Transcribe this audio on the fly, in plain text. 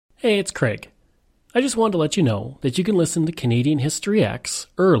Hey, it's Craig. I just wanted to let you know that you can listen to Canadian History X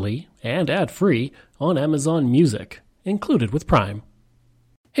early and ad-free on Amazon Music, included with Prime.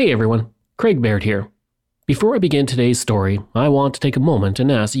 Hey everyone, Craig Baird here. Before I begin today's story, I want to take a moment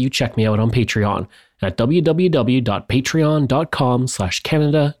and ask that you check me out on Patreon at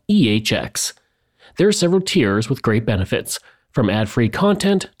www.patreon.com/CanadaEHX. There are several tiers with great benefits, from ad-free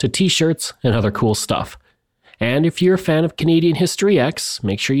content to t-shirts and other cool stuff. And if you're a fan of Canadian History X,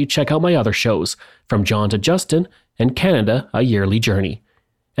 make sure you check out my other shows, From John to Justin and Canada, A Yearly Journey.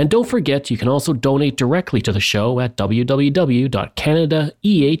 And don't forget, you can also donate directly to the show at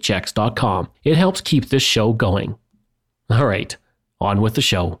www.canadaehx.com. It helps keep this show going. Alright, on with the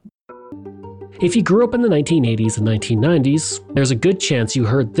show. If you grew up in the 1980s and 1990s, there's a good chance you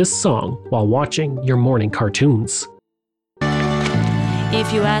heard this song while watching your morning cartoons.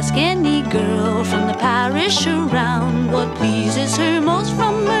 If you ask any girl from the parish around what pleases her most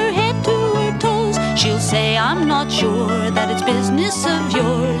from her head to her toes, she'll say, I'm not sure that it's business of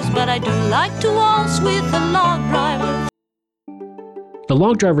yours, but I do like to waltz with a log driver. The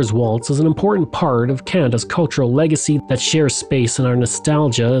Log Driver's Waltz is an important part of Canada's cultural legacy that shares space in our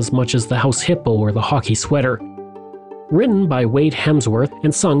nostalgia as much as the House Hippo or the Hockey Sweater. Written by Wade Hemsworth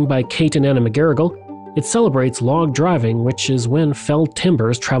and sung by Kate and Anna McGarrigle, it celebrates log driving, which is when felled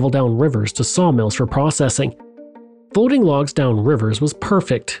timbers travel down rivers to sawmills for processing. Floating logs down rivers was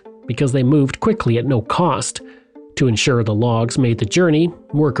perfect because they moved quickly at no cost. To ensure the logs made the journey,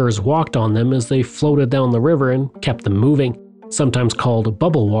 workers walked on them as they floated down the river and kept them moving. Sometimes called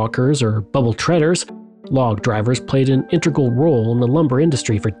bubble walkers or bubble treaders, log drivers played an integral role in the lumber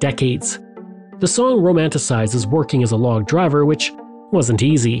industry for decades. The song romanticizes working as a log driver, which wasn't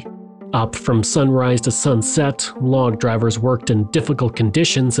easy. Up from sunrise to sunset, log drivers worked in difficult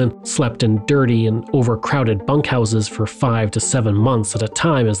conditions and slept in dirty and overcrowded bunkhouses for 5 to 7 months at a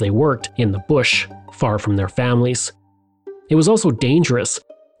time as they worked in the bush, far from their families. It was also dangerous.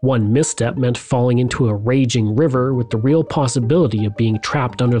 One misstep meant falling into a raging river with the real possibility of being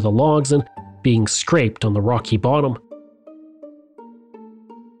trapped under the logs and being scraped on the rocky bottom.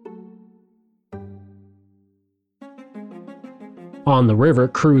 On the river,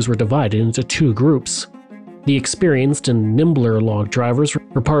 crews were divided into two groups. The experienced and nimbler log drivers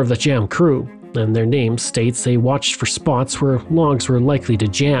were part of the jam crew, and their name states they watched for spots where logs were likely to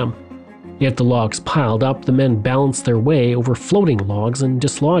jam. If the logs piled up, the men balanced their way over floating logs and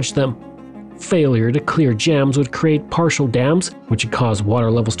dislodged them. Failure to clear jams would create partial dams, which would cause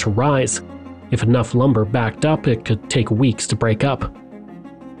water levels to rise. If enough lumber backed up, it could take weeks to break up.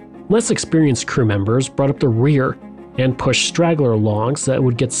 Less experienced crew members brought up the rear and pushed straggler logs that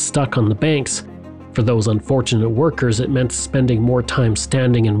would get stuck on the banks. For those unfortunate workers, it meant spending more time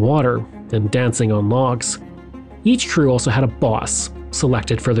standing in water than dancing on logs. Each crew also had a boss,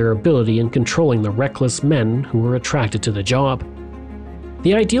 selected for their ability in controlling the reckless men who were attracted to the job.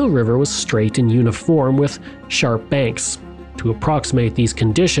 The ideal river was straight and uniform with sharp banks. To approximate these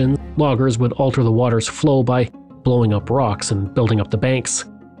conditions, loggers would alter the water's flow by blowing up rocks and building up the banks.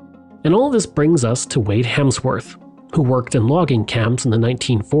 And all this brings us to Wade Hemsworth, who worked in logging camps in the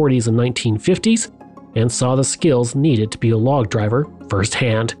 1940s and 1950s and saw the skills needed to be a log driver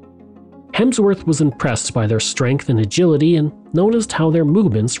firsthand. Hemsworth was impressed by their strength and agility and noticed how their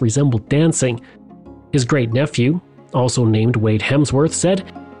movements resembled dancing. His great-nephew, also named Wade Hemsworth, said,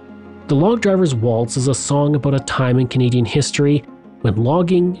 "The Log Driver's Waltz is a song about a time in Canadian history when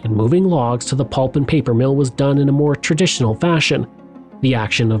logging and moving logs to the pulp and paper mill was done in a more traditional fashion. The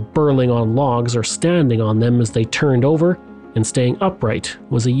action of burling on logs or standing on them as they turned over and staying upright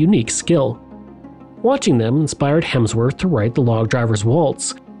was a unique skill." Watching them inspired Hemsworth to write The Log Driver's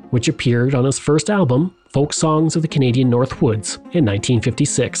Waltz, which appeared on his first album, Folk Songs of the Canadian North Woods, in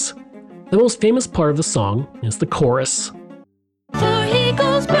 1956. The most famous part of the song is the chorus. For he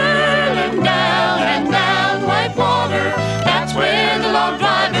goes burling down and down white water. That's where the log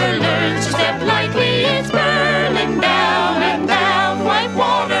driver learns to step lightly. It's burling down and down white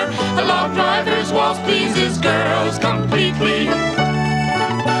water. The log driver's waltz pleases girls completely.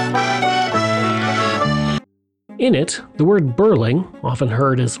 In it, the word burling, often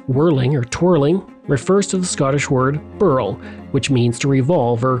heard as whirling or twirling, refers to the Scottish word burl, which means to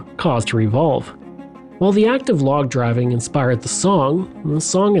revolve or cause to revolve. While the act of log driving inspired the song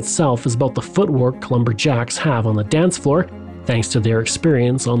itself is about the footwork lumberjacks have on the dance floor, thanks to their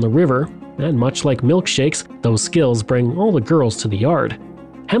experience on the river, and much like milkshakes, those skills bring all the girls to the yard.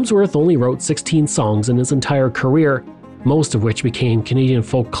 Hemsworth only wrote 16 songs in his entire career, most of which became Canadian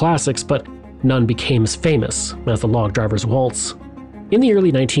folk classics, but none became as famous as The Log Driver's Waltz. In the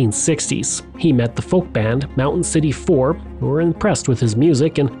early 1960s, he met the folk band Mountain City 4, who were impressed with his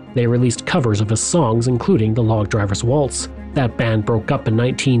music, and they released covers of his songs, including The Log Driver's Waltz. That band broke up in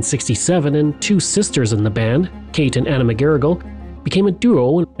 1967, and two sisters in the band, Kate and Anna McGarrigle, became a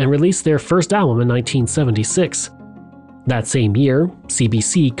duo and released their first album in 1976. That same year,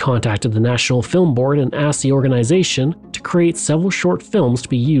 CBC contacted the National Film Board and asked the organization to create several short films to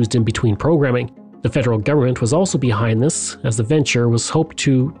be used in between programming. The federal government was also behind this, as the venture was hoped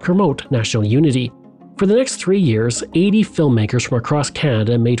to promote national unity. For the next 3 years, 80 filmmakers from across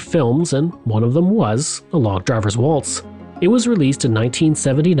Canada made films, and one of them was The Log Driver's Waltz. It was released in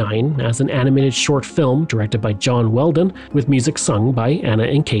 1979 as an animated short film directed by John Weldon, with music sung by Anna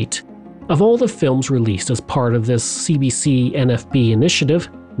and Kate. Of all the films released as part of this CBC NFB initiative,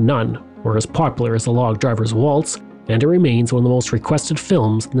 none were as popular as The Log Driver's Waltz, and it remains one of the most requested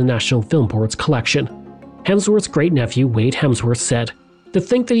films in the National Film Board's collection. Hemsworth's great-nephew Wade Hemsworth said, "To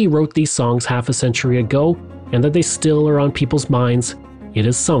think that he wrote these songs half a century ago, and that they still are on people's minds, it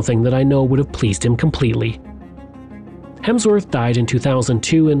is something that I know would have pleased him completely." Hemsworth died in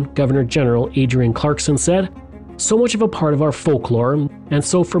 2002, and Governor General Adrienne Clarkson said, "So much of a part of our folklore, and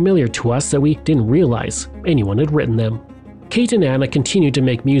so familiar to us that we didn't realize anyone had written them." Kate and Anna continued to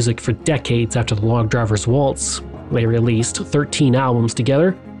make music for decades after The Log Driver's Waltz. They released 13 albums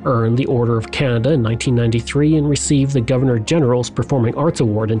together, earned the Order of Canada in 1993, and received the Governor General's Performing Arts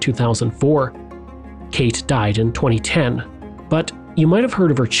Award in 2004. Kate died in 2010, but you might have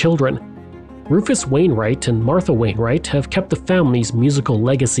heard of her children. Rufus Wainwright and Martha Wainwright have kept the family's musical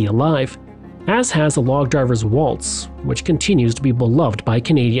legacy alive, as has The Log Driver's Waltz, which continues to be beloved by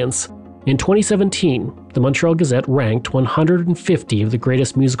Canadians. In 2017, the Montreal Gazette ranked 150 of the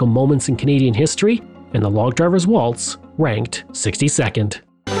greatest musical moments in Canadian history, and The Log Driver's Waltz ranked 62nd.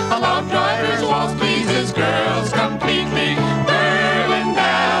 A log driver's waltz pleases girls completely. Whirling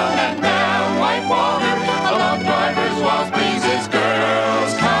down and down white water. A log driver's waltz pleases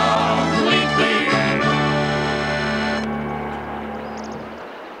girls completely.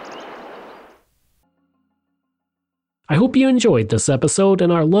 I hope you enjoyed this episode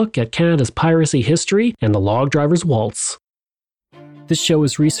and our look at Canada's piracy history and The Log Driver's Waltz. This show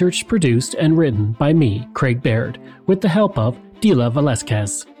is researched, produced, and written by me, Craig Baird, with the help of Dila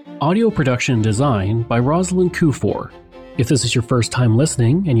Velasquez. Audio production and design by Rosalind Kufor. If this is your first time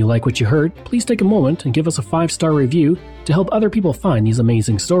listening and you like what you heard, please take a moment and give us a 5-star review to help other people find these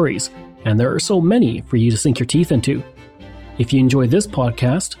amazing stories. And there are so many for you to sink your teeth into. If you enjoyed this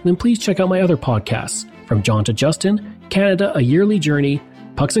podcast, then please check out my other podcasts, From John to Justin, Canada, A Yearly Journey,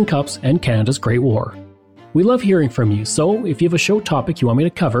 Pucks and Cups, and Canada's Great War. We love hearing from you, so if you have a show topic you want me to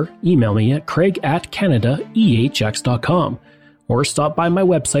cover, email me at craig@canadaehx.com, or stop by my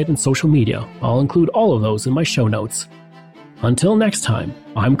website and social media. I'll include all of those in my show notes. Until next time,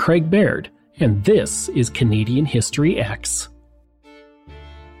 I'm Craig Baird, and this is Canadian History X.